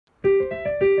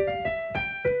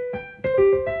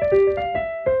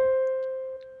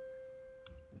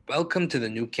Welcome to the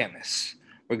new Chemist.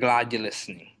 We're glad you're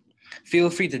listening. Feel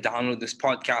free to download this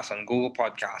podcast on Google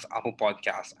Podcasts, Apple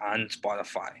Podcasts, and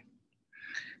Spotify.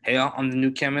 Here on the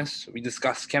new Chemist, we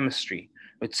discuss chemistry,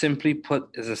 which simply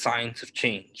put is the science of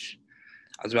change,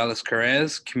 as well as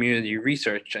careers, community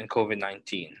research, and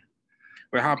COVID-19.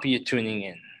 We're happy you're tuning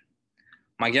in.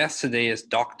 My guest today is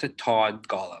Dr. Todd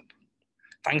Golub.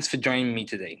 Thanks for joining me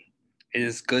today. It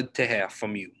is good to hear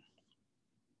from you.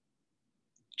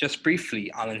 Just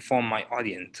briefly, I'll inform my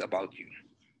audience about you.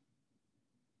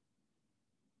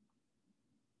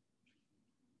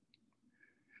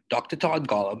 Dr. Todd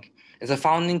Golub is a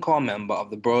founding core member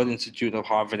of the Broad Institute of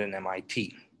Harvard and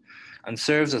MIT, and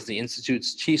serves as the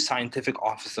Institute's Chief Scientific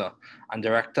Officer and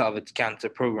Director of its Cancer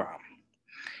Program.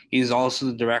 He is also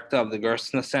the Director of the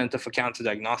Gerstner Center for Cancer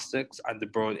Diagnostics at the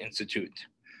Broad Institute.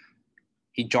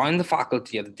 He joined the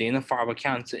faculty at the Dana-Farber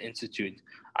Cancer Institute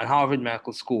at Harvard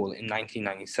Medical School in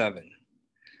 1997.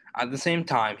 At the same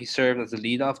time, he served as the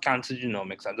leader of cancer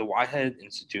genomics at the Whitehead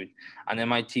Institute and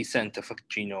MIT Center for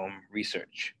Genome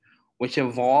Research, which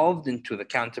evolved into the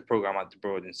cancer program at the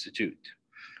Broad Institute,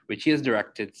 which he has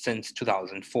directed since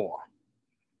 2004.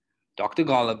 Dr.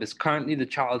 Golub is currently the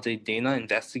Charles A. Dana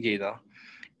Investigator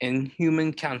in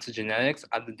Human Cancer Genetics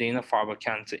at the Dana-Farber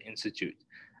Cancer Institute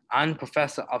and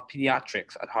Professor of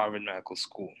Pediatrics at Harvard Medical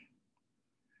School.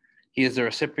 He is the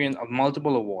recipient of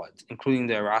multiple awards, including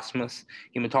the Erasmus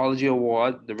Hematology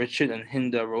Award, the Richard and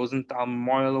Hinda Rosenthal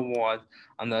Memorial Award,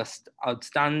 and the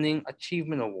Outstanding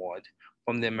Achievement Award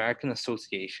from the American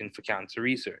Association for Cancer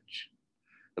Research,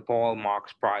 the Paul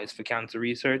Marks Prize for Cancer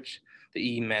Research,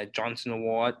 the E. Med Johnson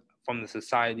Award from the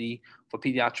Society for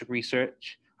Pediatric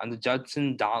Research, and the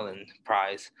Judson Darland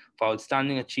Prize for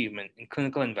Outstanding Achievement in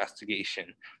Clinical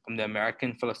Investigation from the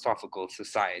American Philosophical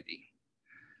Society.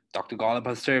 Dr. Golub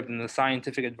has served in the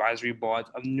scientific advisory boards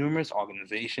of numerous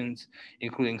organizations,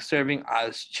 including serving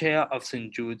as chair of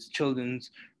St. Jude's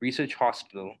Children's Research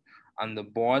Hospital and the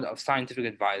board of scientific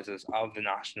advisors of the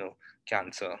National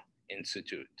Cancer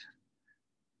Institute.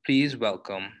 Please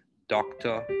welcome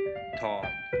Dr. Todd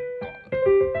Golub.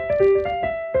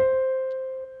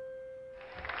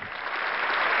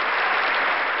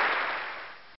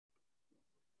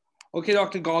 Okay,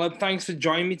 Dr. Golub, thanks for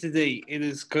joining me today. It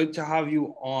is good to have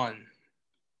you on.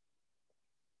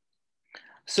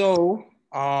 So,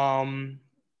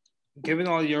 given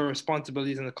all your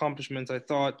responsibilities and accomplishments, I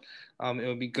thought it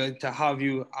would be good to have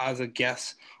you as a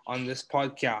guest on this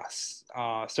podcast,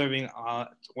 serving at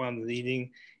one of the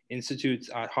leading institutes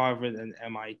at Harvard and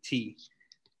MIT.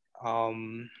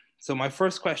 So my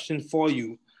first question for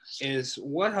you is,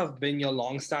 what have been your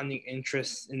longstanding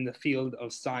interests in the field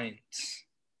of science?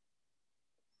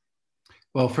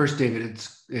 Well, first, David,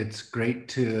 it's great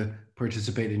to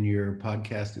participate in your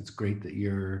podcast. It's great that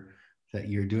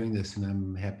you're doing this, and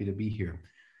I'm happy to be here.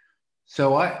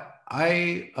 So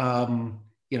I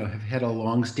have had a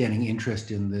long-standing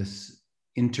interest in this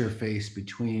interface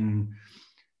between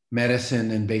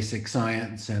medicine and basic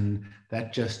science, and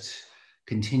that just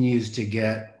continues to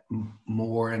get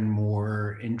more and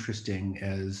more interesting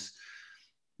as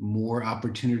more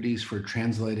opportunities for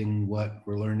translating what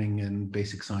we're learning in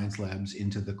basic science labs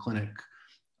into the clinic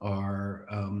are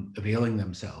availing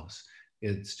themselves.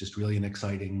 It's just really an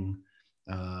exciting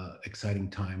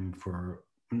time for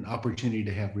an opportunity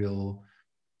to have real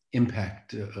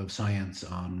impact of science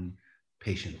on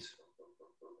patients.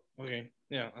 Okay,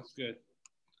 yeah, that's good.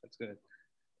 That's good.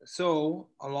 So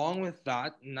along with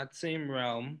that, in that same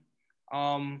realm,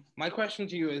 my question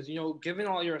to you is, given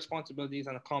all your responsibilities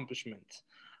and accomplishments,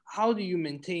 how do you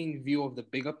maintain view of the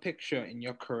bigger picture in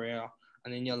your career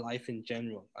and in your life in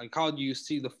general? Like, how do you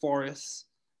see the forests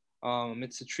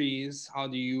amidst the trees? How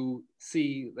do you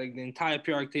see like the entire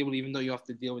periodic table, even though you have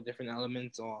to deal with different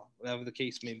elements or whatever the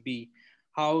case may be?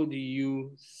 How do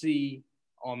you see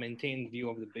or maintain view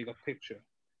of the bigger picture,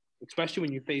 especially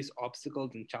when you face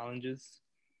obstacles and challenges?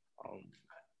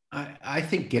 I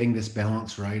think getting this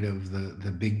balance right of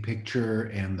the big picture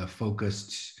and the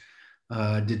focused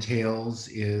details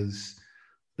is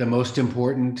the most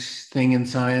important thing in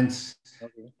science,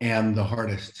 and the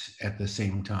hardest at the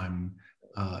same time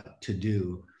to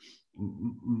do.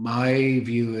 My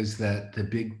view is that the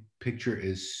big picture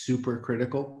is super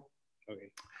critical,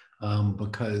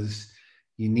 because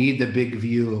you need the big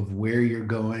view of where you're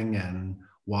going and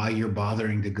why you're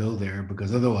bothering to go there,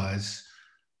 because otherwise,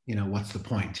 what's the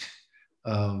point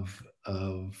of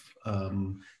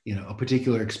a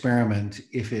particular experiment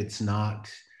if it's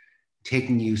not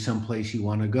taking you someplace you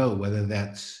want to go, whether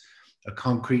that's a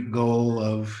concrete goal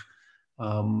of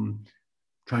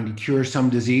trying to cure some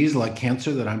disease like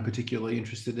cancer that I'm particularly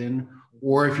interested in,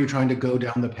 or if you're trying to go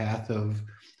down the path of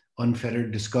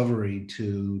unfettered discovery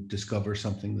to discover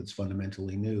something that's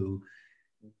fundamentally new.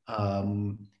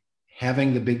 Um,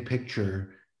 Having the big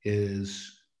picture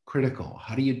is critical.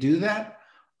 How do you do that?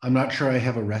 I'm not sure I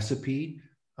have a recipe,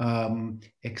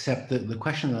 except that the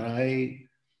question that I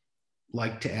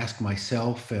like to ask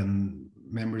myself and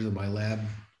members of my lab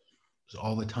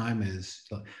all the time is,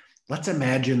 let's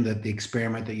imagine that the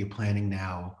experiment that you're planning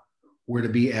now were to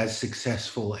be as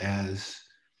successful as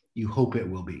you hope it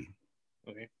will be.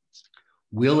 Okay.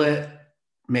 Will it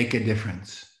make a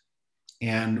difference?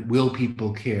 And will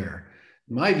people care?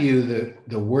 In my view,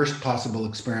 the worst possible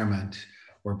experiment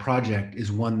or project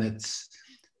is one that's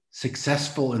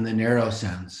successful in the narrow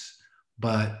sense,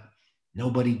 but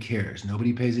nobody cares.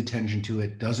 Nobody pays attention to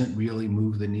it, doesn't really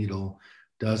move the needle,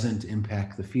 doesn't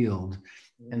impact the field.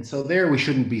 And so there we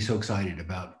shouldn't be so excited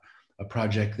about a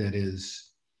project that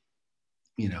is,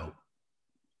 you know,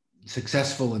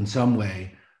 successful in some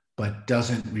way, but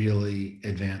doesn't really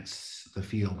advance the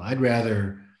field. I'd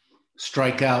rather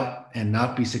strike out and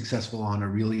not be successful on a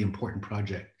really important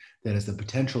project that has the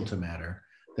potential to matter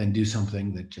than do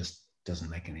something that just doesn't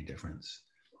make any difference.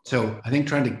 So I think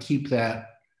trying to keep that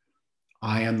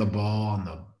eye on the ball on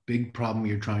the big problem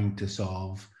you're trying to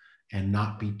solve and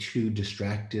not be too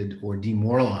distracted or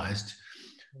demoralized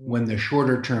when the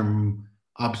shorter term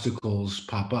obstacles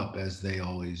pop up, as they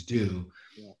always do.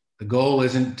 Yeah. The goal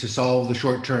isn't to solve the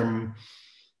short term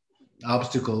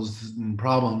obstacles and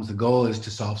problems. The goal is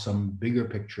to solve some bigger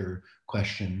picture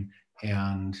question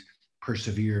and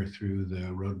persevere through the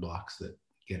roadblocks that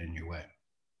get in your way.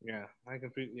 Yeah, I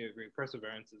completely agree.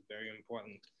 Perseverance is very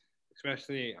important,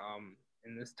 especially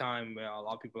in this time where a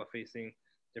lot of people are facing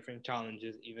different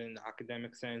challenges, even in the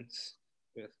academic sense,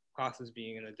 with classes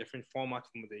being in a different format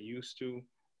from what they're used to,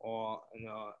 or in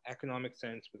an economic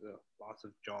sense with the loss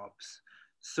of jobs.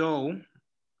 So,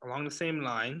 along the same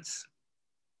lines,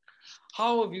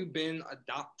 how have you been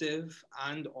adaptive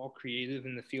and or creative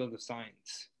in the field of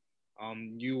science?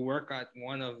 You work at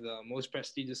one of the most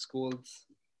prestigious schools.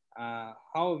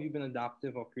 How have you been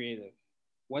adaptive or creative?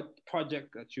 What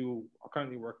project that you are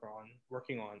currently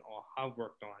working on, or have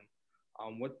worked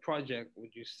on? What project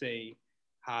would you say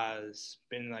has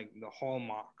been like the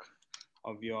hallmark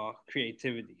of your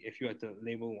creativity, if you had to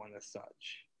label one as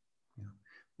such? Yeah.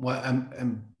 Well,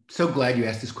 I'm so glad you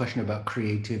asked this question about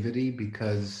creativity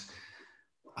because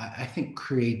I think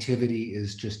creativity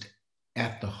is just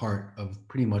at the heart of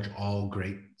pretty much all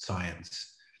great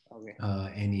science,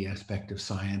 Okay. any aspect of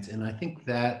science. And I think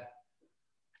that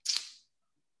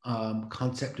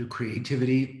concept of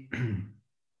creativity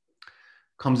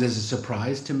comes as a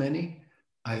surprise to many.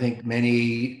 I think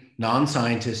many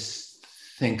non-scientists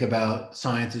think about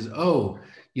science as, oh,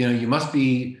 you know, you must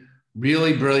be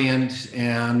really brilliant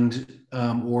and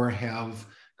or have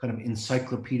kind of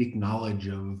encyclopedic knowledge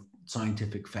of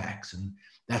scientific facts, and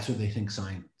that's what they think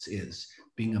science is: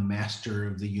 being a master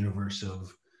of the universe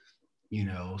of, you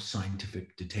know,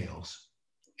 scientific details.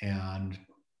 And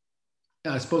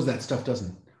I suppose that stuff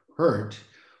doesn't hurt,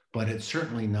 but it's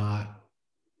certainly not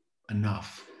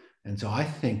enough. And so I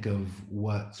think of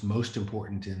what's most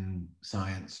important in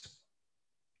science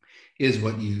is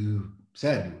what you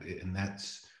said, and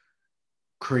that's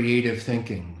creative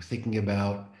thinking, thinking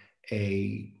about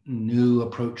a new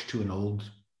approach to an old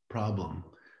problem.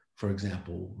 For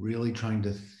example, really trying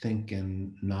to think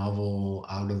in novel,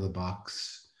 out of the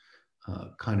box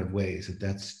kind of ways.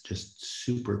 That's just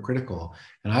super critical.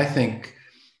 And I think,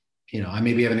 you know, I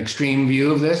maybe have an extreme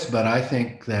view of this, but I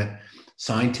think that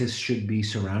scientists should be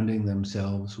surrounding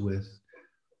themselves with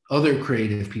other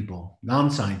creative people,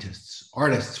 non-scientists,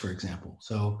 artists, for example.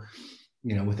 So,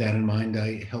 you know, with that in mind,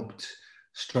 I helped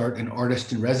start an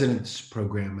artist in residence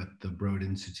program at the Broad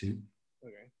Institute,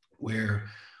 Okay. where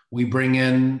we bring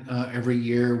in every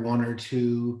year one or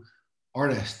two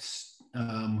artists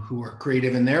who are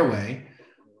creative in their way.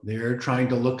 They're trying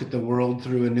to look at the world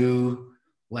through a new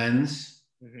lens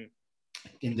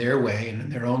in their way and in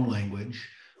their own language.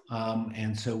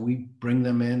 And so we bring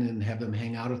them in and have them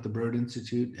hang out at the Broad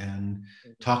Institute and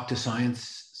talk to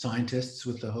scientists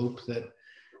with the hope that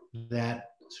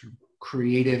that sort of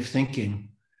creative thinking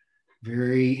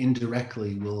very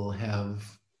indirectly will have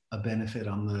a benefit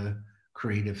on the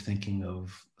creative thinking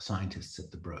of scientists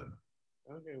at the Broad.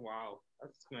 Okay, wow,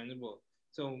 that's commendable.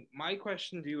 So my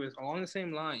question to you is along the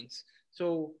same lines.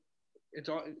 So it's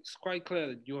quite clear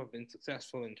that you have been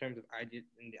successful in terms of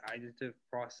in the additive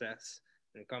process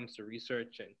when it comes to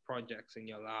research and projects in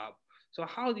your lab. So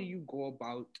how do you go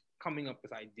about coming up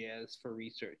with ideas for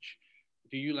research?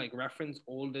 Do you like reference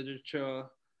old literature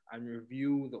and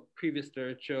review the previous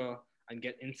literature and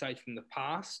get insight from the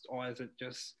past, or is it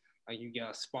just you get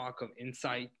a spark of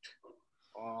insight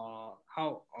or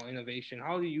innovation?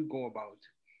 How do you go about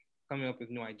coming up with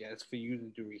new ideas for you to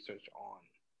do research on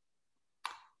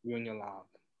you in your lab?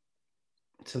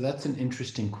 So that's an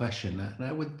interesting question, and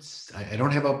I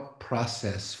don't have a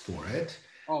process for it.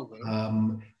 Okay.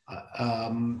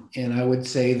 And I would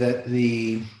say that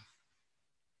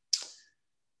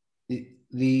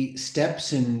the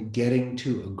steps in getting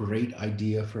to a great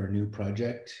idea for a new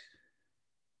project,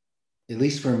 at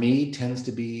least for me, tends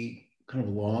to be kind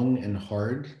of long and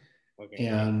hard, Okay.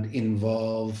 and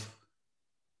involve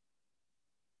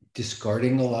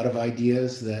discarding a lot of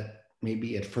ideas that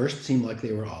maybe at first seemed like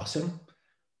they were awesome,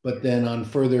 but then on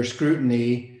further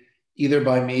scrutiny, either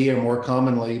by me or more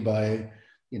commonly by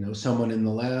someone in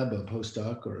the lab, a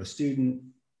postdoc or a student,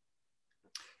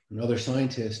 and other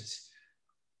scientists,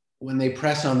 when they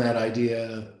press on that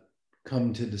idea,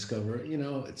 come to discover,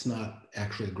 it's not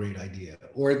actually a great idea,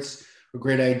 or it's a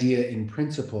great idea in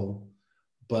principle,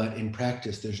 but in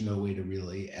practice, there's no way to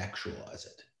really actualize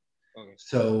it. Okay.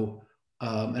 So,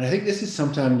 and I think this is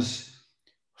sometimes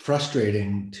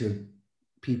frustrating to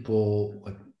people,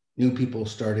 like new people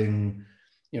starting,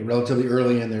 relatively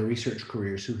early in their research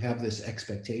careers, who have this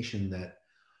expectation that,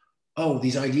 oh,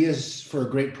 these ideas for a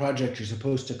great project are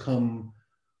supposed to come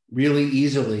really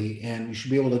easily, and you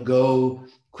should be able to go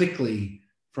quickly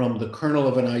from the kernel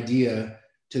of an idea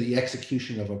to the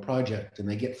execution of a project. And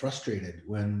they get frustrated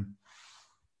when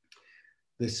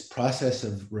this process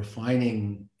of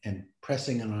refining and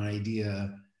pressing on an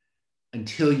idea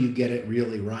until you get it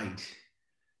really right,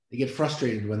 they get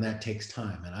frustrated when that takes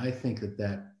time. And I think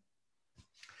that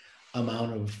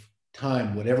amount of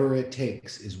time, whatever it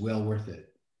takes, is well worth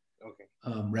it. Okay.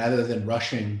 Rather than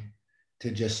rushing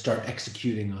to just start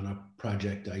executing on a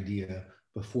project idea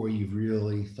before you've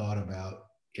really thought about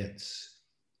its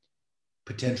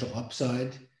potential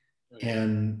upside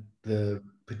and the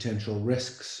potential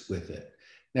risks with it.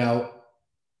 Now,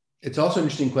 it's also an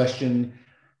interesting question,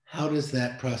 how does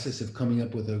that process of coming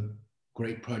up with a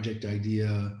great project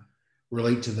idea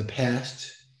relate to the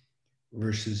past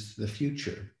versus the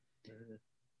future? Mm-hmm.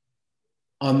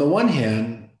 On the one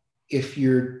hand, if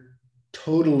you're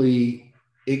totally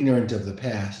ignorant of the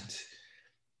past,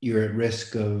 you're at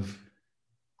risk of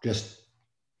just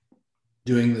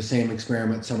doing the same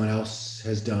experiment someone else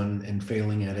has done and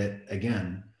failing at it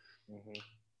again. Mm-hmm.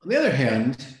 On the other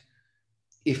hand,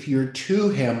 if you're too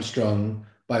hamstrung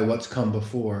by what's come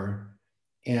before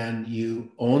and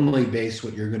you only base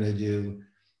what you're going to do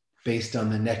based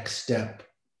on the next step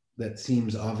that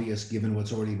seems obvious given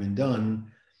what's already been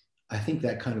done, I think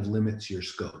that kind of limits your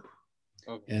scope.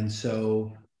 Okay. And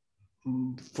so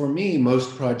for me,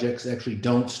 most projects actually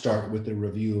don't start with a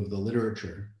review of the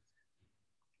literature.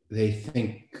 They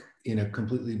think in a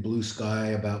completely blue sky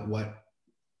about what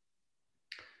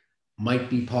might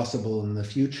be possible in the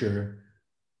future,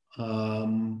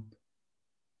 and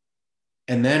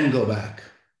then go back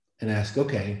and ask,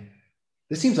 okay,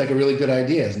 this seems like a really good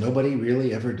idea. Has nobody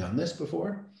really ever done this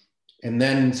before? And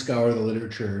then scour the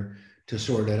literature to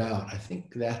sort it out. I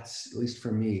think that's, at least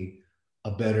for me,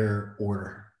 a better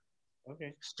order.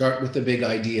 Okay. Start with the big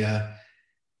idea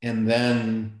and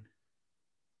then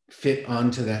fit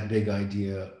onto that big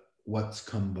idea what's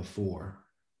come before,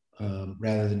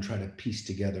 rather than try to piece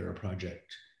together a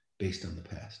project based on the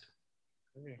past.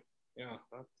 Okay. Yeah,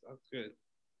 that's good.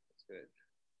 That's good.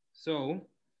 So,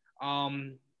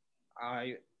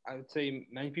 I would say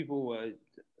many people would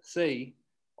say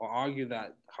or argue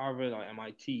that Harvard or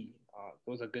MIT,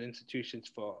 those are good institutions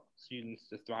for students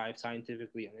to thrive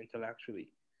scientifically and intellectually.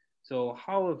 So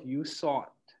how have you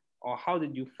sought, or how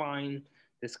did you find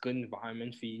this good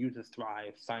environment for you to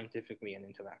thrive scientifically and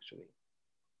intellectually?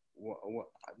 What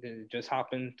did it just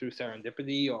happen through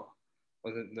serendipity, or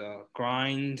was it the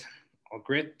grind or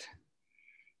grit?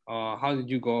 How did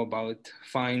you go about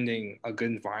finding a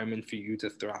good environment for you to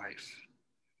thrive?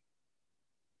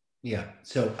 Yeah,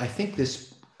 so I think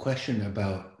this question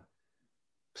about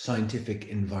scientific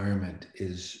environment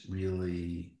is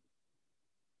really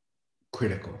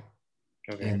critical.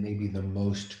 Okay. And maybe the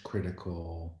most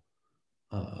critical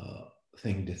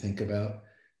thing to think about.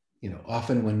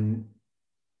 Often when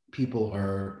people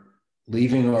are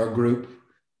leaving our group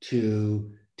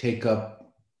to take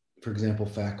up, for example,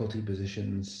 faculty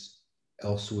positions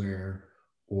elsewhere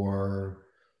or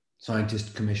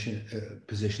scientist commission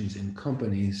positions in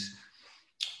companies,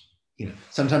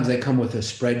 sometimes they come with a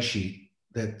spreadsheet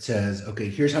that says, okay,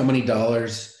 here's how many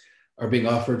dollars are being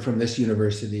offered from this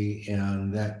university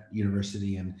and that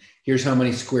university, and here's how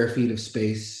many square feet of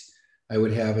space I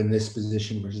would have in this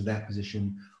position versus that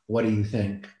position. What do you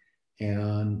think?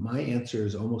 And my answer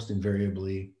is almost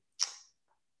invariably,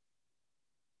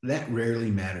 that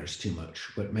rarely matters too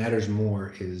much. What matters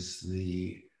more is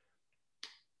the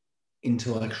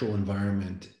intellectual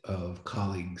environment of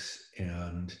colleagues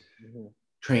and Mm-hmm.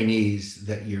 trainees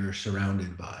that you're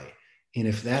surrounded by. And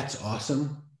if that's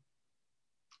awesome,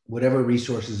 whatever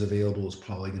resources available is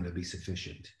probably going to be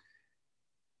sufficient.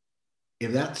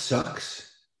 If that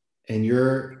sucks and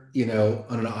you're,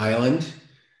 on an island,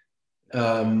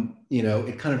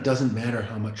 it kind of doesn't matter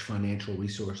how much financial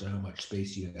resource or how much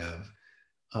space you have.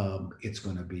 It's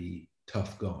going to be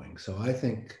tough going. So I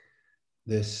think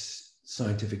this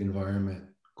scientific environment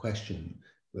question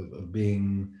of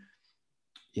being,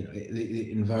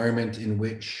 the environment in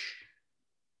which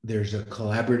there's a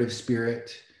collaborative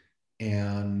spirit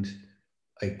and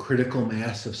a critical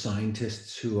mass of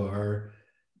scientists who are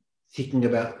thinking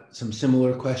about some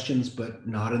similar questions, but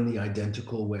not in the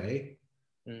identical way.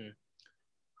 Mm.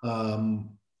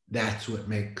 That's what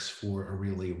makes for a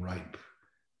really ripe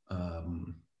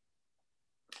um,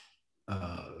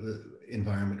 uh,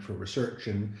 environment for research.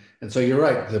 And so you're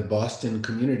right, the Boston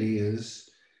community is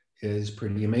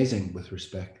pretty amazing with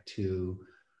respect to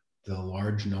the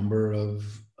large number of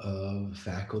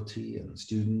faculty and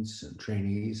students and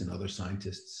trainees and other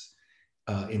scientists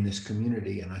in this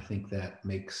community. And I think that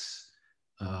makes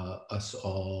us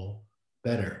all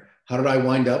better. How did I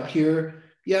wind up here?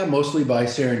 Yeah, mostly by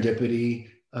serendipity,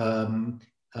 but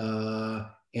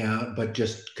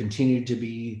just continue to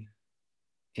be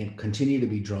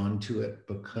drawn to it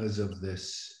because of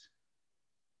this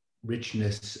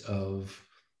richness of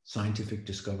scientific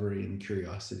discovery and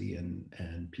curiosity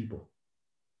and people.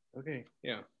 Okay,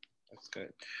 yeah, that's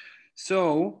good.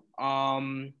 So,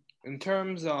 in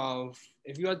terms of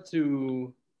if you had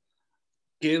to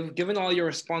given all your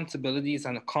responsibilities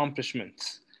and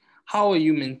accomplishments, how are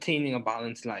you maintaining a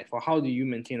balanced life, or how do you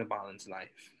maintain a balanced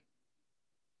life?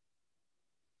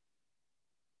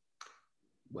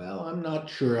 Well, I'm not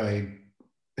sure I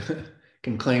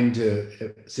can claim to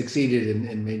have succeeded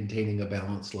in maintaining a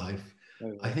balanced life. I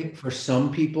Okay. think for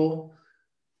some people,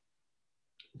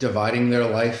 dividing their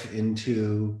life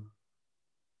into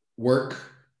work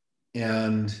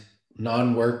and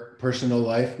non-work personal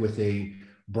life with a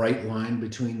bright line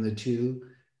between the two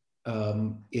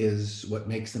is what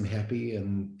makes them happy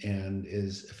and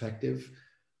is effective.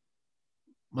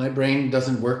 My brain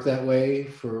doesn't work that way,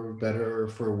 for better or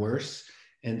for worse.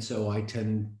 And so I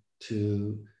tend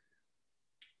to,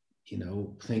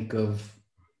 think of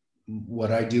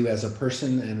what I do as a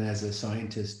person and as a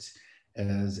scientist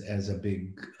as a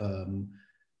big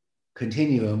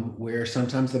continuum where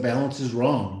sometimes the balance is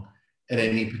wrong at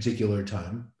any particular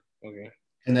time. Okay.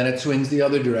 And then it swings the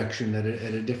other direction at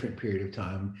a different period of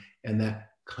time. And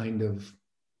that kind of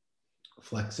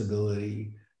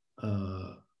flexibility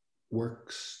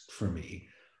works for me.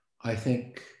 I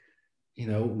think,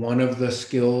 one of the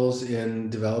skills in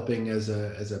developing as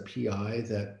a PI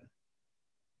that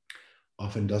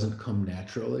often doesn't come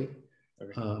naturally,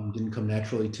 Okay. didn't come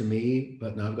naturally to me,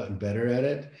 but now I've gotten better at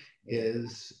it,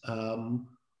 is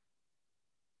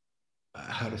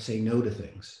how to say no to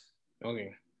things.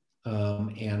 Okay.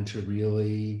 And to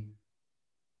really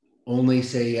only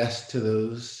say yes to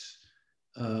those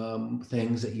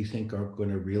things that you think are going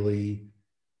to really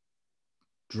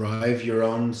drive your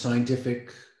own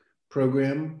scientific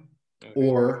program Okay.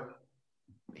 or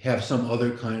have some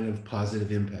other kind of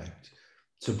positive impact,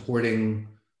 supporting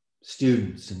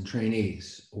students and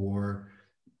trainees or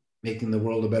making the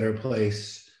world a better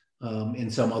place in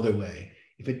some other way.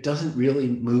 If it doesn't really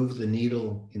move the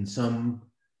needle in some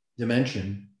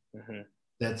dimension Mm-hmm.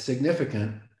 that's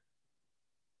significant,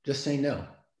 just say no.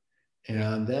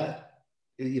 Yeah. And that,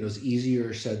 is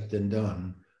easier said than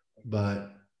done,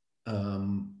 but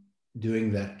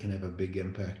doing that can have a big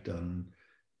impact on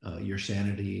your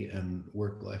sanity and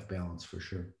work-life balance for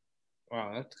sure.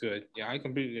 Wow, that's good. Yeah, I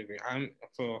completely agree.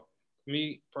 For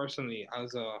me personally,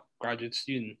 as a graduate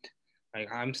student, like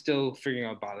I'm still figuring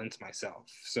out balance myself.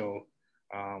 So,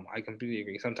 I completely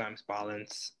agree. Sometimes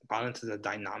balance is a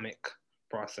dynamic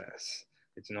process.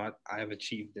 It's not I have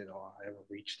achieved it or I have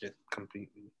reached it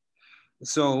completely.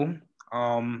 So,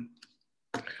 um,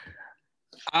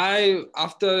 I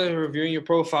after reviewing your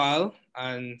profile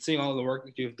and seeing all the work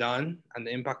that you've done and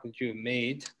the impact that you've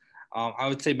made, I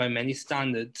would say by many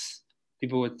standards,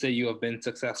 people would say you have been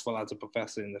successful as a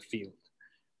professor in the field.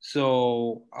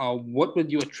 So, what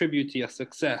would you attribute to your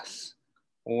success?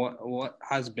 What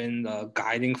has been the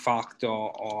guiding factor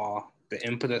or the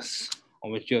impetus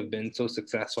on which you have been so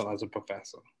successful as a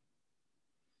professor?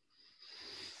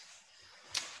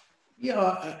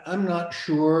 Yeah, I'm not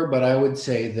sure, but I would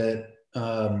say that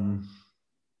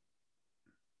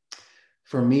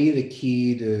for me, the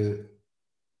key to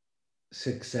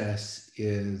success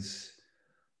is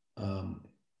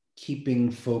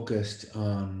keeping focused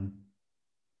on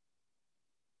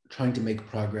trying to make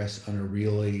progress on a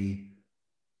really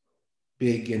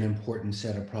big and important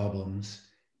set of problems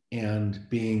and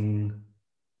being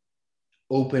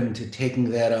open to taking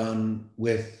that on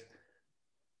with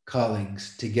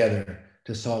colleagues together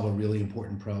to solve a really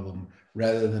important problem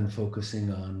rather than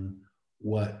focusing on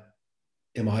what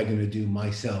am I going to do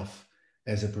myself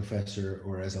as a professor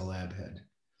or as a lab head.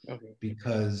 Okay.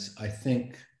 Because I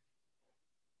think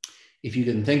if you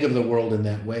can think of the world in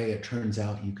that way, it turns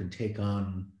out you can take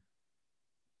on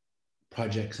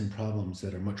projects and problems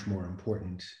that are much more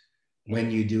important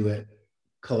when you do it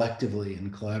collectively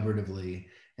and collaboratively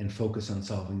and focus on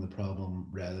solving the problem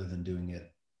rather than doing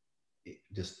it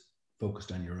just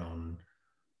focused on your own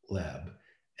lab.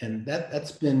 And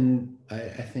that's been,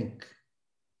 I think,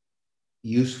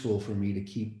 useful for me to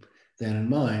keep that in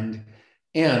mind.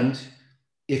 And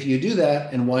if you do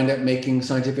that and wind up making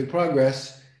scientific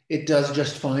progress, it does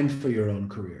just fine for your own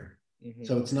career. Mm-hmm.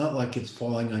 So it's not like it's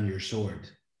falling on your sword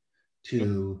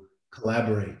to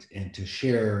collaborate and to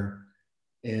share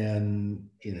in,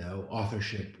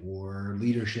 authorship or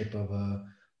leadership of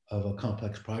a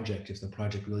complex project if the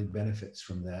project really benefits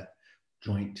from that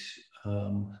joint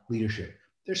leadership.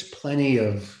 There's plenty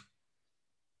of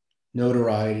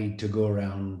notoriety to go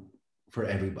around for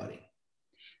everybody.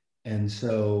 And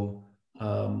so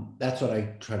that's what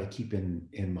I try to keep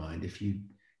in mind. If you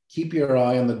keep your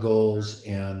eye on the goals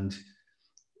and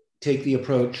take the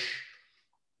approach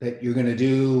that you're going to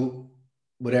do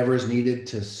whatever is needed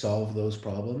to solve those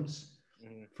problems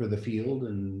for the field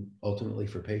and ultimately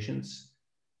for patients,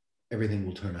 everything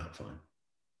will turn out fine.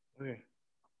 Okay.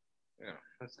 Yeah,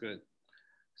 that's good.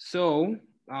 So,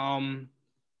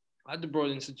 at the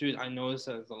Broad Institute, I noticed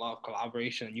there's a lot of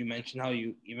collaboration. You mentioned how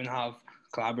you even have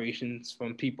collaborations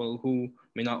from people who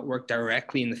may not work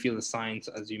directly in the field of science,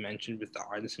 as you mentioned with the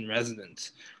artists in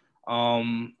residence.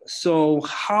 So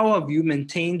how have you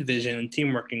maintained vision and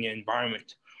teamwork in your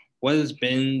environment? What has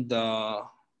been how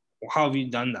have you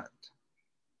done that?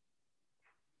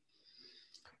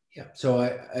 Yeah, so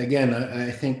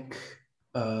I think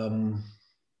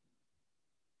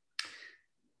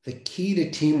the key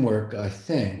to teamwork, I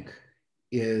think,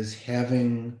 is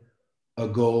having a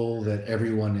goal that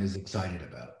everyone is excited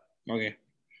about. Okay.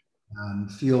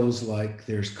 Feels like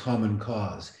there's common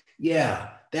cause. Yeah,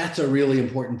 that's a really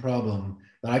important problem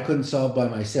that I couldn't solve by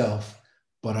myself,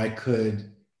 but I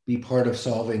could be part of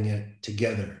solving it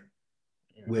together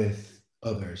with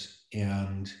others.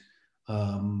 And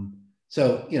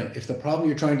so, if the problem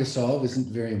you're trying to solve isn't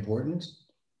very important,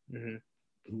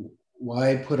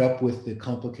 why put up with the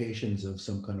complications of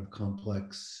some kind of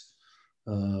complex,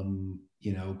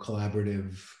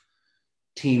 collaborative,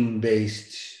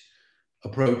 team-based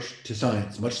approach to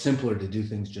science? Much simpler to do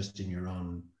things just in your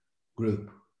own group.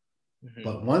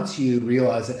 But once you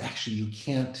realize that actually you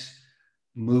can't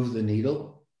move the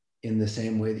needle in the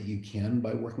same way that you can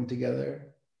by working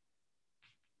together,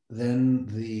 then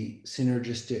the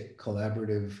synergistic,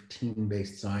 collaborative,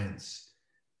 team-based science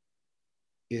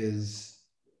is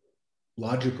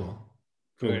logical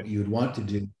for what you would want to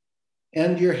do.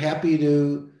 And you're happy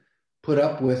to put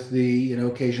up with the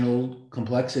occasional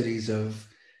complexities of,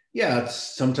 it's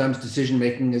sometimes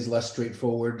decision-making is less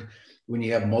straightforward when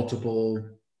you have multiple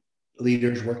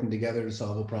leaders working together to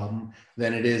solve a problem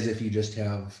than it is if you just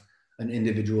have an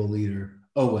individual leader.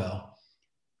 Oh, well,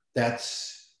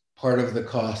 that's part of the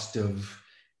cost of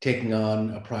taking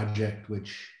on a project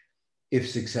which, if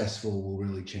successful, will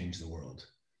really change the world.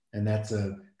 And that's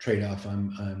a trade-off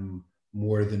I'm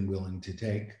more than willing to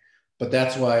take. But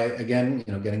that's why, again,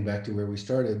 getting back to where we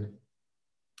started,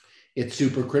 it's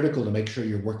super critical to make sure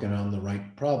you're working on the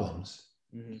right problems.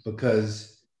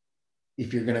 Because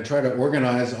if you're going to try to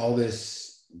organize all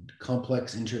this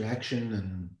complex interaction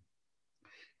and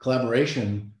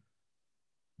collaboration,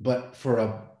 but for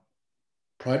a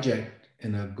project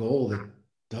and a goal that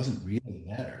doesn't really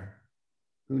matter,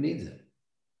 who needs it?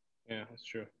 Yeah, that's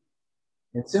true.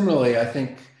 And similarly, I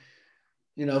think,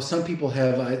 some people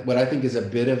have what I think is a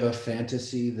bit of a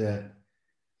fantasy that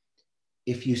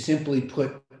if you simply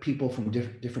put people from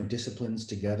different disciplines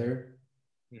together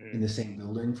in the same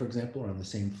building, for example, or on the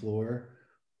same floor,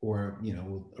 or,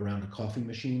 around a coffee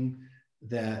machine,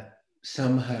 that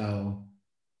somehow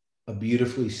a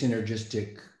beautifully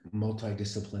synergistic,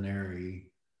 multidisciplinary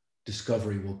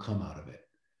discovery will come out of it.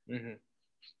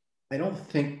 I don't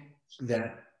think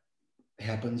that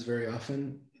happens very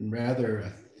often. And rather, I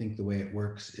think the way it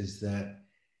works is that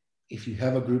if you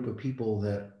have a group of people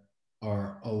that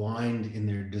are aligned in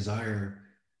their desire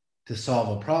to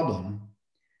solve a problem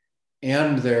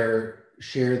and they're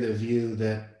share the view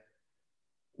that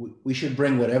we should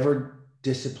bring whatever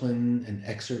discipline and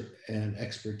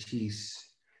expertise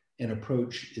and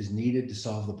approach is needed to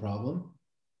solve the problem.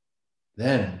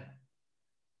 Then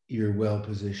you're well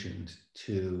positioned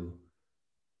to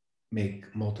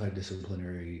make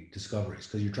multidisciplinary discoveries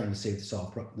because you're trying to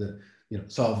solve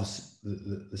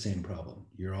the same problem.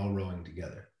 You're all rowing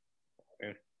together.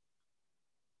 Okay.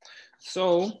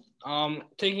 So,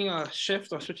 taking a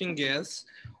shift or switching gears,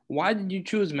 why did you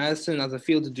choose medicine as a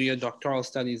field to do your doctoral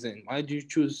studies in? Why did you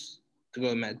choose to go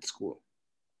to med school?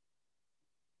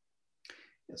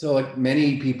 So, like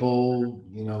many people,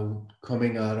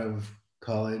 coming out of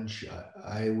college,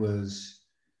 I was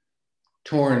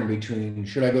torn between,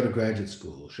 should I go to graduate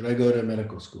school? Should I go to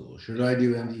medical school? Should I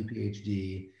do MD,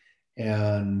 PhD?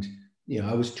 And,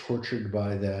 I was tortured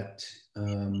by that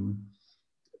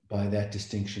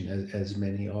distinction, as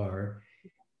many are.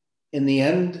 In the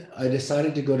end, I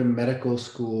decided to go to medical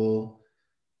school,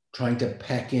 trying to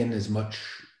pack in as much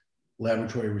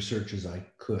laboratory research as I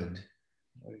could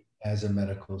as a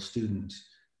medical student.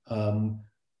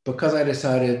 Because I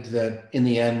decided that in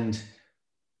the end,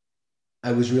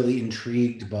 I was really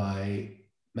intrigued by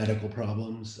medical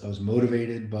problems. I was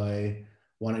motivated by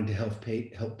wanting to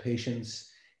help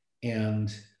patients.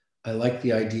 And I like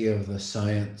the idea of the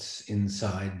science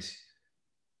inside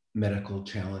medical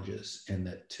challenges, and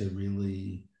that to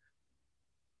really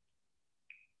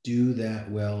do that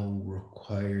well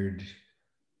required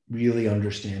really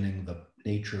understanding the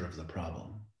nature of the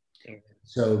problem.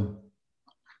 So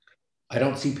I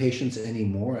don't see patients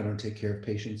anymore. I don't take care of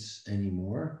patients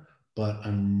anymore, but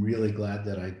I'm really glad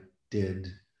that I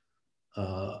did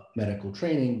medical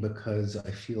training because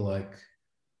I feel like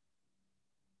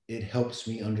it helps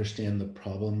me understand the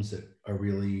problems that are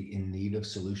really in need of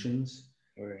solutions.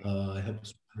 Right. It helps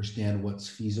me understand what's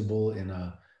feasible in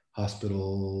a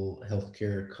hospital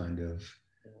healthcare kind of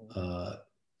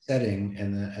setting,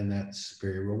 and that's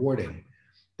very rewarding.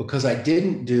 Because I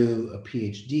didn't do a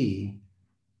PhD,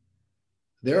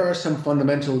 there are some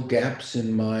fundamental gaps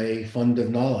in my fund of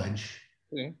knowledge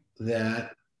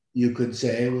that you could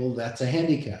say, well, that's a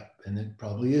handicap, and it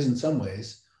probably is in some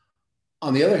ways.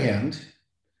 On the other hand,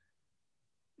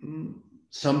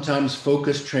 sometimes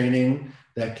focused training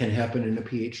that can happen in a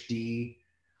PhD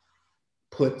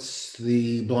puts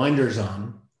the blinders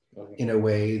on in a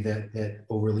way that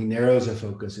overly narrows a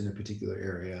focus in a particular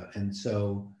area. And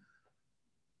so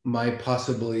my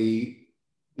possibly,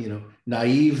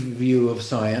 naive view of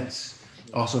science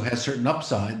also has certain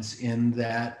upsides in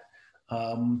that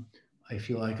I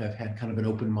feel like I've had kind of an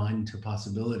open mind to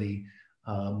possibility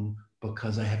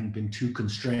because I haven't been too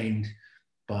constrained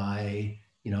by,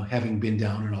 having been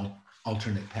down an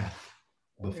alternate path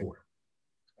before.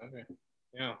 Okay.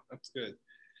 Yeah, that's good.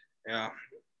 Yeah,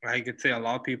 I could say a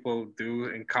lot of people do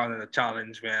encounter the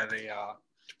challenge where they are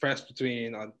pressed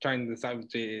between or trying to decide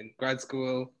between grad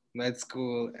school, med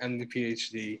school, and the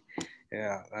PhD.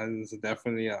 Yeah, that is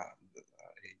definitely a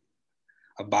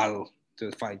battle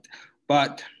to fight.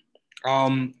 But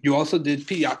you also did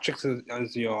pediatrics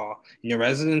as your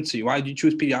residency. Why did you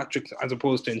choose pediatrics as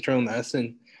opposed to internal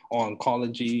medicine or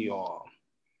oncology or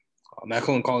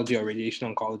medical oncology or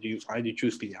radiation oncology? Why did you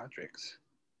choose pediatrics?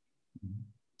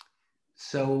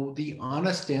 So the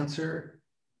honest answer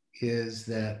is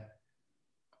that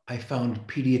I found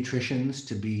pediatricians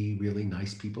to be really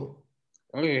nice people.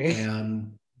 Okay.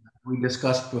 And we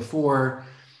discussed before,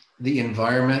 the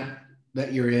environment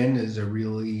that you're in is a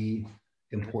really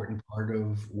important part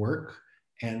of work.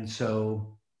 And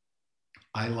so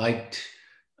I liked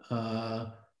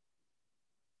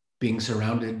being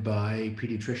surrounded by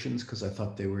pediatricians because I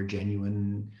thought they were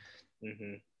genuine,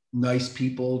 nice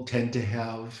people, tend to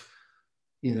have,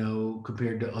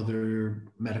 compared to other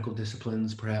medical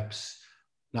disciplines, perhaps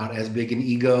not as big an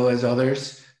ego as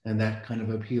others. And that kind of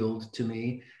appealed to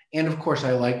me. And of course,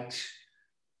 I liked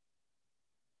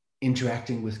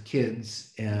interacting with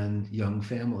kids and young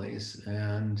families.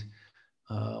 And,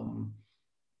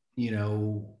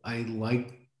 I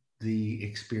liked the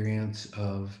experience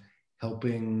of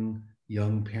helping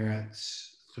young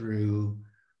parents through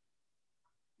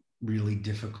really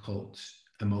difficult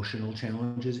emotional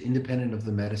challenges, independent of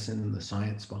the medicine and the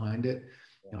science behind it.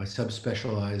 I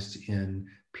subspecialized in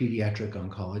pediatric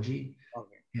oncology.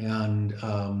 Okay. And,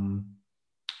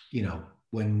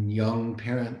 when young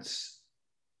parents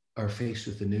are faced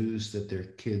with the news that their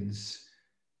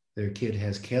kid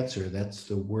has cancer, that's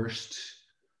the worst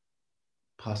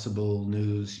possible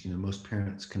news, most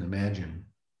parents can imagine.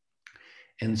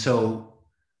 And so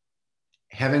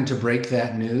having to break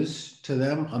that news to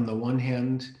them, on the one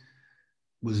hand,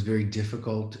 was very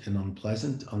difficult and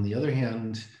unpleasant. On the other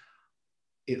hand,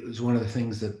 it was one of the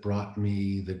things that brought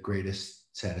me the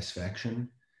greatest satisfaction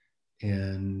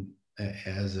in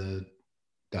as a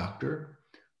doctor,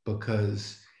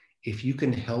 because if you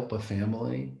can help a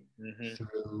family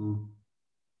through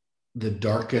the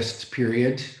darkest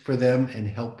period for them and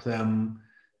help them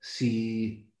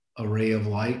see a ray of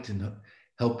light and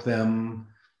help them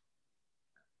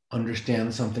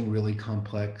understand something really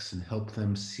complex and help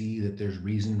them see that there's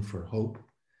reason for hope,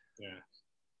 Yeah.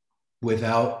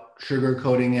 without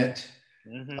sugarcoating it,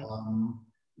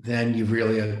 then you've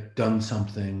really done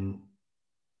something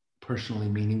personally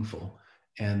meaningful.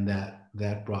 And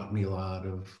that brought me a lot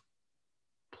of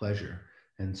pleasure.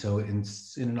 And so in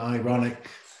an ironic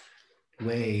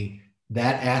way,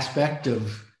 that aspect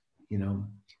of,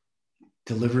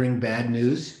 delivering bad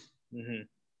news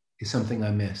is something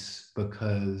I miss,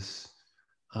 because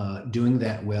doing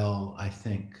that well, I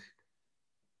think,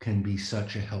 can be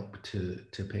such a help to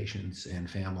patients and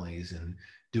families, and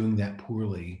doing that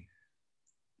poorly,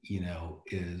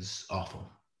 is awful.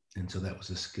 And so that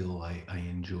was a skill I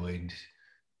enjoyed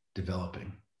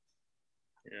developing.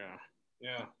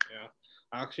 Yeah.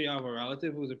 I actually have a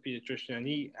relative who's a pediatrician, and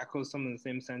he echoes some of the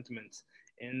same sentiments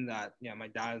in that, my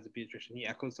dad is a pediatrician. He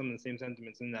echoes some of the same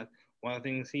sentiments in that one of the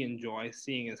things he enjoys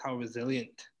seeing is how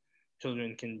resilient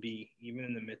children can be, even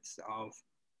in the midst of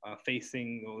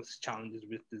facing those challenges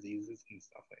with diseases and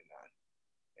stuff like that.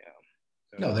 Yeah.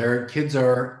 So, no, their kids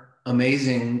are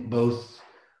amazing, both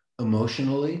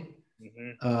emotionally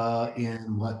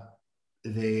in what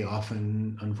they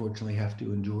often, unfortunately, have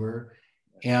to endure,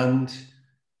 and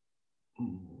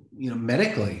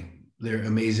medically, they're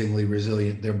amazingly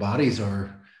resilient. Their bodies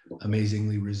are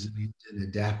amazingly resilient and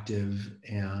adaptive,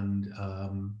 and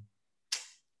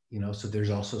so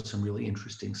there's also some really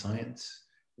interesting science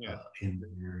in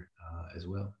there as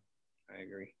well. I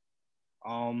agree.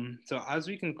 So as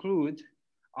we conclude,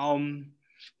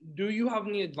 do you have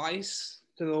any advice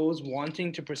to those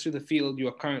wanting to pursue the field you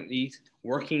are currently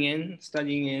working in,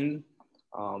 studying in,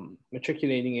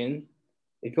 matriculating in?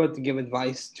 If you had to give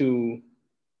advice to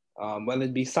whether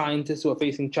it be scientists who are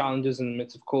facing challenges in the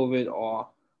midst of COVID, or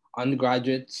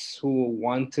undergraduates who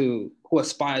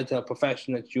aspire to a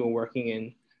profession that you're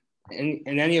working in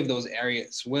any of those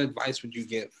areas, what advice would you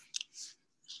give?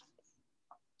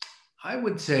 I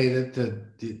would say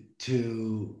that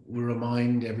to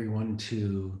remind everyone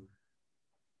to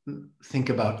think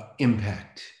about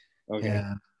impact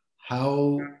and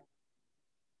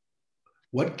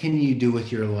what can you do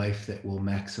with your life that will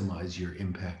maximize your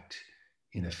impact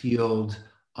in a field,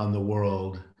 on the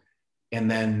world, and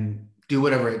then do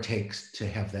whatever it takes to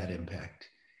have that impact.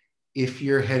 If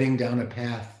you're heading down a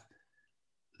path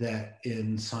that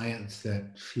in science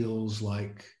that feels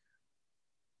like,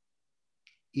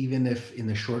 even if in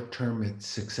the short term it's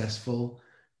successful,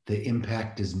 the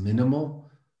impact is minimal,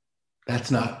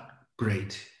 that's not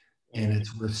great. And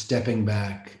it's worth stepping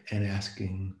back and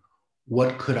asking,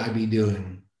 what could I be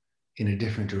doing in a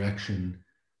different direction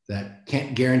that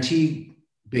can't guarantee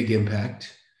big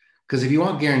impact? Because if you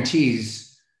want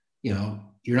guarantees, you're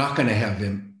not going to have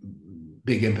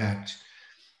big impact.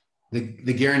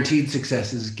 The guaranteed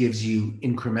successes gives you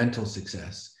incremental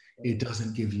success. It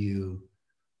doesn't give you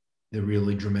the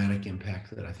really dramatic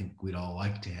impact that I think we'd all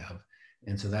like to have.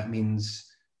 And so that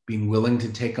means being willing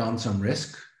to take on some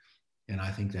risk. And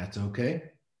I think that's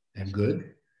okay and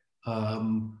good.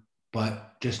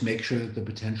 But just make sure that the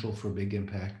potential for big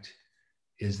impact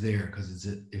is there, because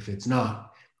if it's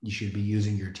not, you should be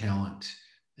using your talent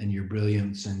and your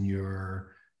brilliance and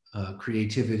your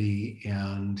creativity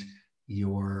and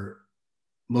your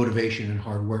motivation and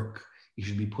hard work. You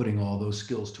should be putting all those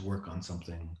skills to work on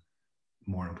something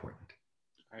more important.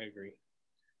 I agree.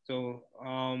 So,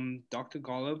 Dr.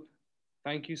 Golub,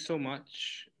 thank you so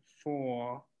much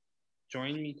for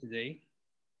joining me today.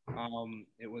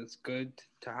 It was good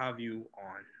to have you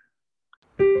on.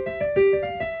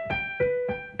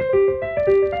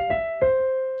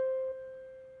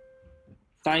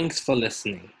 Thanks for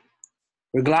listening.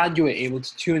 We're glad you were able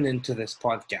to tune into this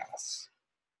podcast.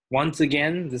 Once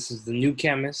again, this is The New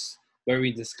Chemist, where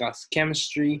we discuss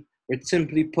chemistry, which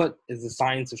simply put is the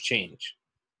science of change,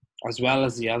 as well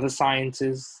as the other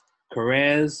sciences,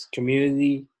 careers,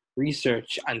 community,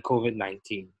 research, and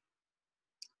COVID-19.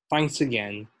 Thanks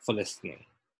again for listening.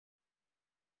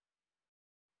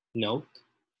 Note,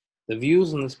 the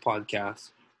views on this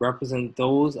podcast represent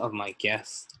those of my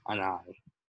guests and I.